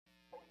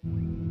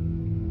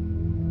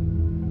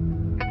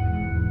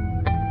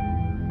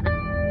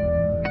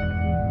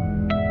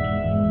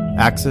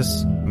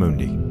Axis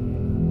Mundi.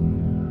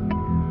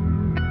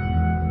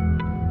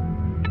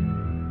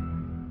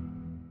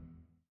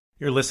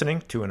 You're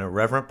listening to an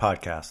Irreverent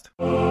podcast.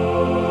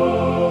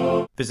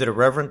 Visit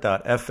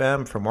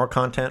irreverent.fm for more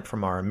content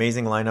from our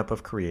amazing lineup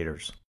of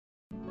creators.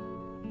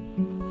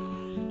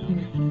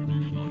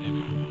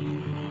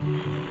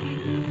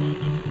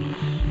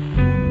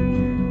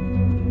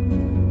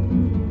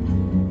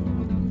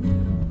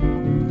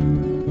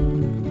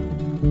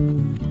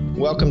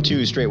 Welcome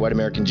to Straight White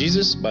American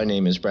Jesus. My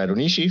name is Brad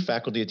Onishi,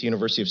 faculty at the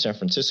University of San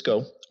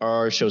Francisco.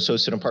 Our show is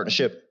hosted in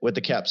partnership with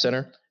the CAP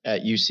Center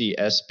at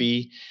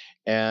UCSB.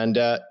 And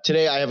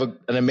today I have an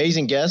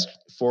amazing guest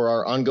for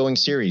our ongoing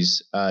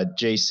series,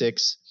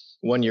 J6,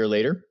 1 year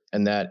later,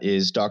 and that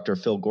is Dr.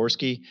 Phil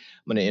Gorski. I'm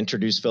going to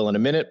introduce Phil in a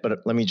minute,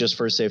 but let me just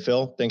first say,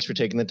 Phil, thanks for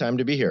taking the time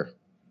to be here.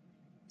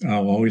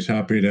 Always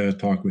happy to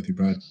talk with you,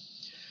 Brad.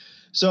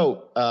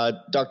 So,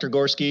 Dr.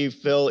 Gorski,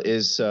 Phil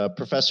is a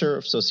professor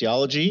of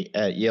sociology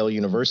at Yale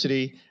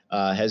University,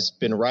 has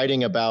been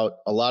writing about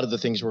a lot of the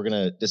things we're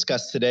going to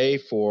discuss today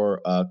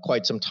for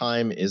quite some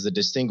time, is a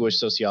distinguished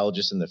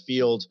sociologist in the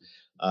field.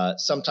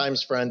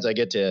 Sometimes, friends, I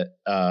get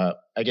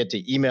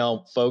to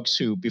email folks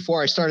who,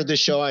 before I started this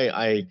show,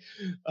 I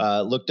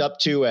looked up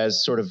to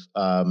as sort of,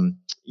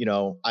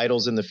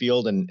 idols in the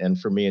field. And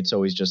for me, it's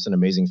always just an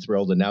amazing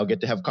thrill to now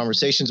get to have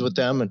conversations with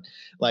them and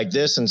like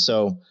this. And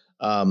so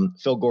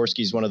Phil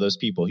Gorski is one of those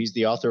people. He's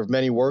the author of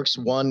many works.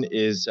 One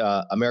is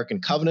American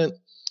Covenant.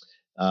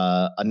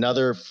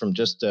 Another from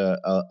just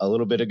a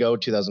little bit ago,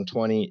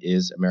 2020,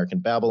 is American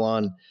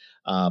Babylon.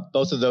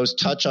 Both of those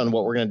touch on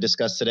what we're going to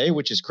discuss today,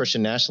 which is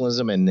Christian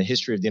nationalism and the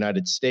history of the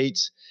United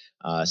States,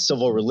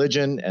 civil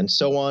religion, and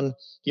so on.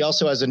 He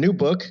also has a new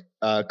book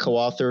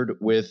co-authored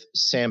with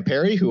Sam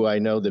Perry, who I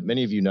know that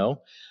many of you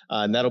know,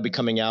 and that'll be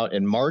coming out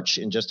in March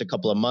in just a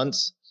couple of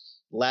months.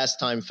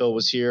 Last time Phil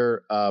was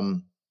here,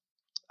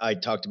 I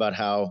talked about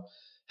how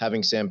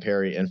having Sam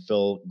Perry and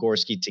Phil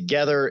Gorski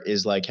together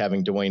is like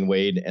having Dwayne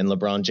Wade and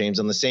LeBron James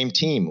on the same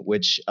team,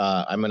 which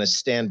I'm going to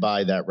stand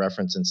by that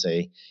reference and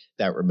say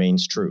that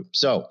remains true.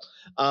 So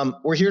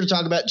we're here to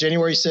talk about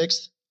January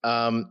 6th.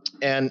 And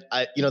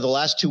the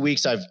last 2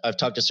 weeks I've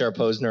talked to Sarah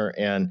Posner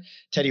and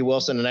Teddy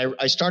Wilson, and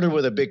I started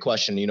with a big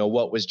question,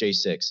 what was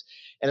J6?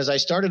 And as I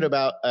started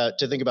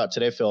to think about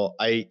today, Phil,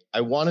 I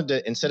wanted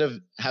to, instead of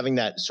having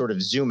that sort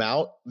of zoom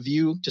out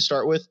view to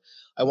start with,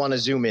 I want to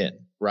zoom in,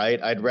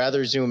 right? I'd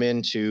rather zoom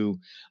into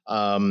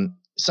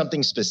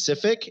something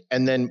specific,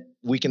 and then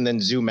we can then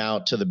zoom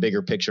out to the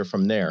bigger picture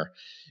from there.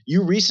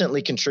 You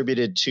recently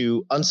contributed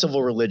to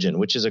Uncivil Religion,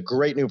 which is a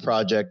great new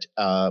project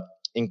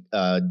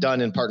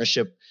done in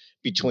partnership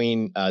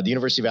between the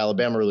University of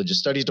Alabama Religious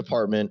Studies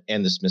Department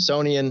and the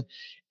Smithsonian.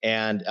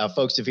 And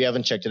folks, if you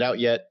haven't checked it out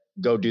yet,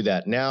 go do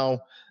that now,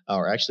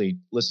 or actually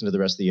listen to the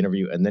rest of the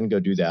interview and then go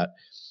do that.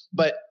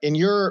 But in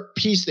your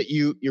piece that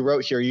you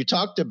wrote here, you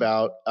talked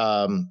about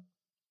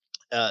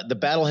the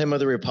Battle Hymn of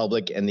the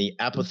Republic and the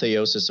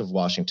Apotheosis of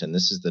Washington.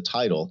 This is the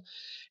title.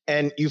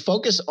 And you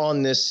focus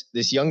on this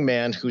young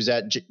man who's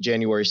at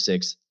January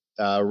 6th,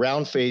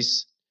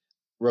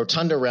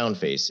 Rotunda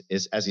Roundface,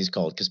 is as he's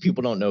called, because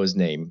people don't know his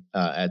name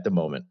at the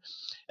moment.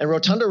 And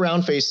Rotunda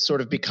Roundface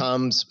sort of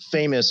becomes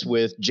famous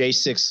with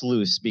J6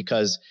 Sleuths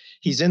because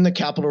he's in the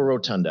Capitol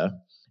Rotunda.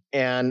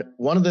 And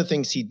one of the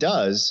things he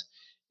does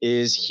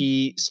is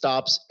he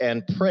stops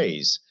and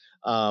prays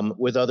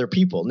with other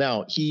people.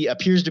 Now, he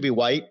appears to be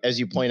white, as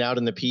you point out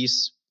in the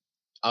piece.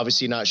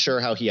 Obviously not sure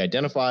how he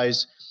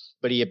identifies,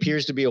 but he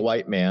appears to be a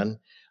white man.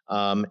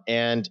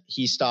 And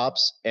he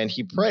stops and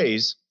he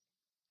prays.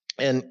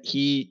 And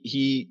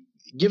he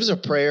gives a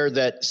prayer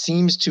that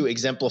seems to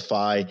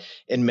exemplify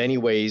in many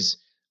ways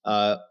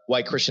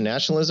white Christian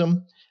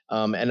nationalism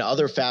and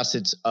other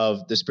facets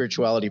of the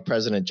spirituality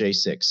present at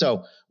J6.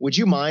 So would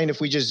you mind if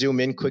we just zoom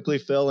in quickly,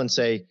 Phil, and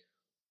say,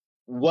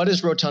 what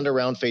does Rotunda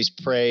Roundface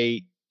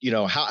pray?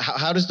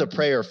 How does the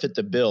prayer fit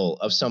the bill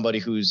of somebody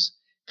who's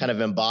kind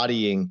of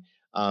embodying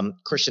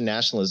Christian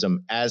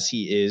nationalism as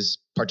he is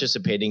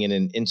participating in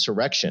an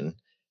insurrection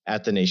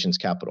at the nation's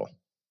capital?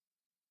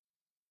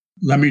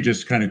 Let me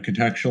just kind of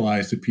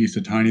contextualize the piece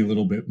a tiny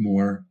little bit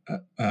more.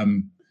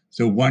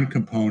 So one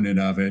component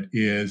of it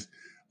is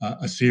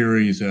a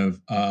series of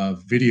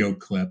video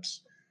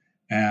clips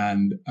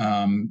and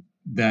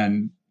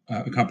then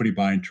accompanied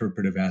by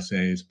interpretive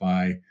essays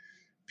by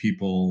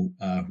people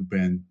who've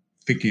been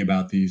thinking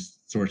about these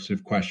sorts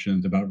of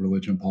questions about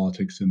religion and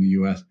politics in the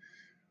U.S.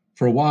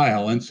 for a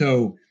while. And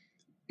so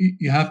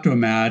you have to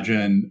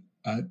imagine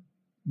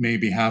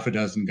maybe half a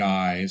dozen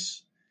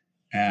guys,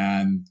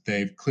 and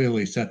they've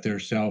clearly set their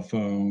cell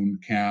phone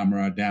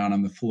camera down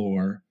on the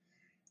floor,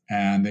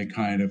 and they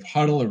kind of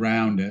huddle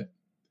around it.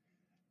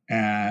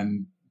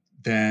 And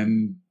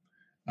then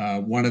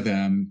one of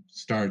them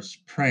starts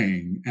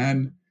praying.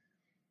 And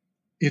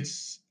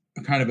it's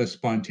a kind of a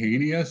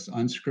spontaneous,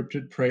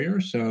 unscripted prayer.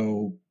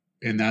 So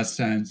in that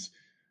sense,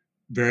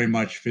 very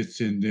much fits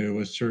into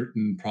a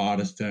certain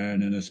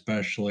Protestant and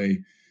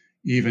especially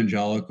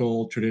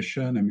evangelical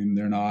tradition. I mean,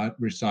 they're not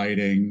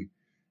reciting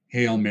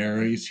Hail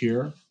Marys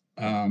here.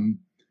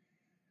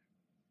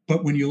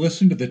 But when you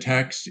listen to the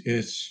text,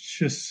 it's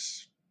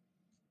just,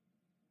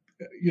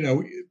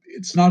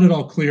 it's not at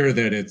all clear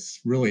that it's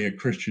really a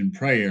Christian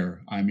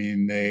prayer. I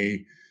mean,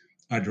 they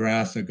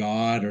address a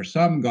God or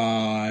some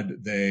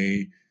God,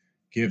 they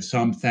give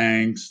some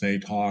thanks, they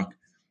talk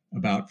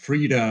about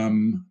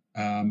freedom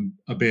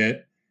a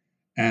bit,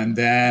 and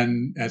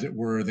then, as it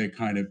were, they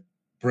kind of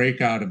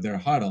break out of their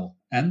huddle.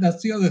 And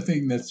that's the other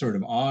thing that's sort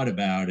of odd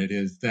about it,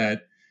 is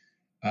that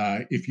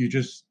if you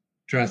just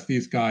dress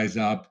these guys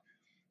up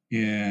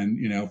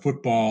in,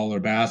 football or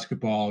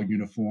basketball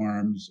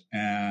uniforms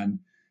and,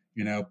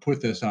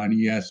 put this on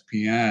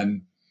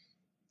ESPN,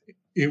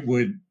 you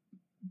would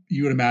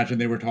imagine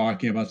they were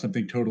talking about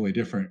something totally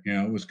different.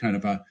 It was kind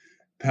of a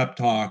pep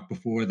talk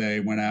before they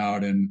went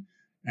out and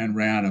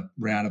ran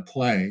a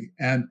play.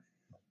 And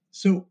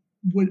so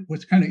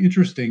what's kind of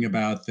interesting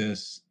about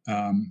this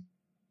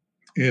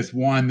is,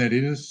 one, that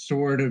it is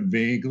sort of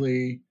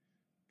vaguely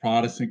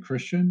Protestant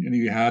Christian.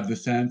 You have the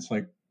sense,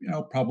 like,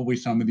 probably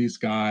some of these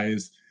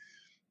guys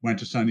went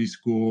to Sunday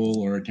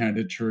school or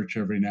attended church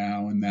every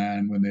now and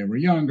then when they were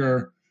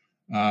younger,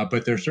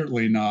 but they're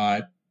certainly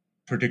not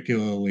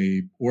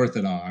particularly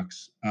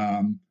Orthodox.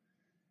 And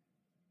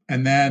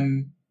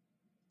then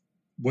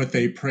what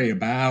they pray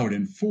about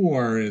and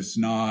for is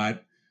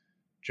not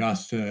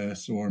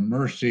justice or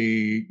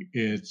mercy,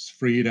 it's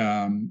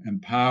freedom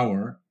and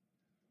power.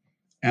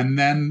 And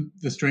then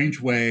the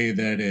strange way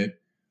that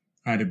it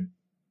kind of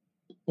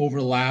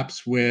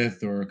overlaps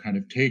with or kind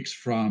of takes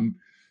from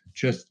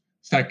just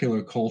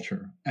secular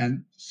culture.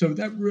 And so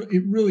that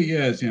it really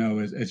is,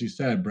 as you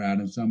said, Brad,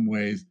 in some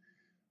ways,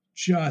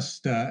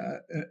 just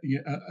a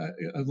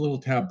little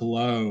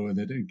tableau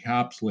that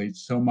encapsulates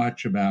so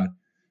much about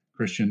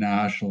Christian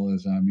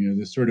nationalism,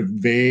 this sort of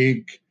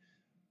vague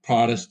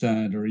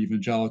Protestant or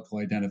evangelical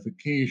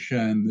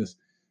identification, this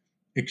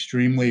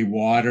extremely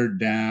watered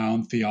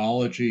down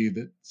theology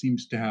that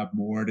seems to have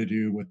more to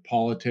do with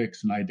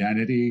politics and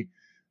identity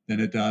than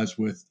it does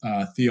with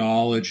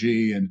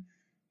theology and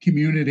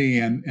community,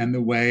 and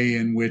the way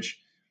in which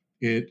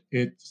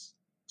it's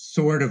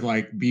sort of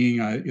like being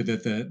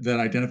that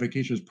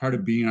identification is part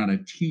of being on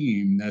a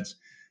team that's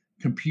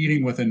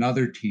competing with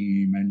another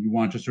team, and you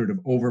want to sort of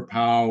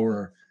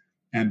overpower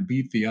and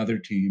beat the other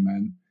team.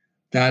 And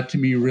that, to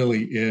me,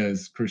 really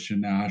is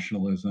Christian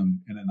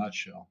nationalism in a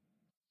nutshell.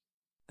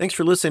 Thanks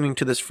for listening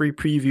to this free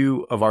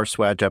preview of our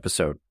Swag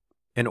episode.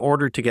 In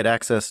order to get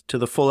access to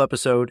the full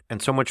episode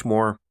and so much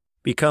more,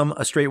 become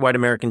a Straight White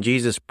American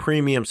Jesus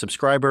premium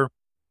subscriber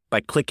by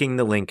clicking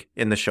the link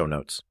in the show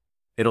notes.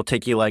 It'll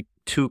take you like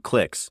 2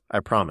 clicks, I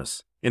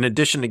promise. In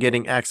addition to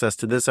getting access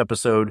to this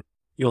episode,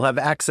 you'll have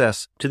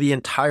access to the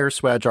entire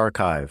Swag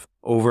archive,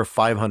 over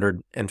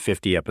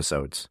 550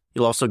 episodes.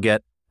 You'll also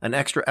get an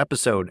extra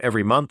episode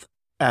every month,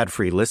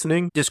 ad-free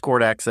listening,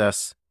 Discord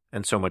access,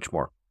 and so much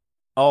more.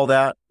 All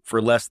that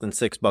for less than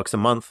 $6 a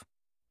month,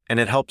 and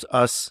it helps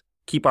us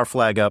keep our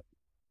flag up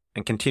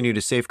and continue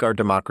to safeguard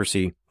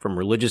democracy from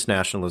religious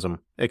nationalism,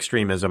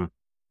 extremism,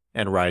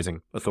 and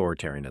rising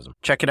authoritarianism.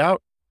 Check it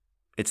out.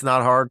 It's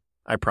not hard,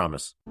 I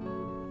promise.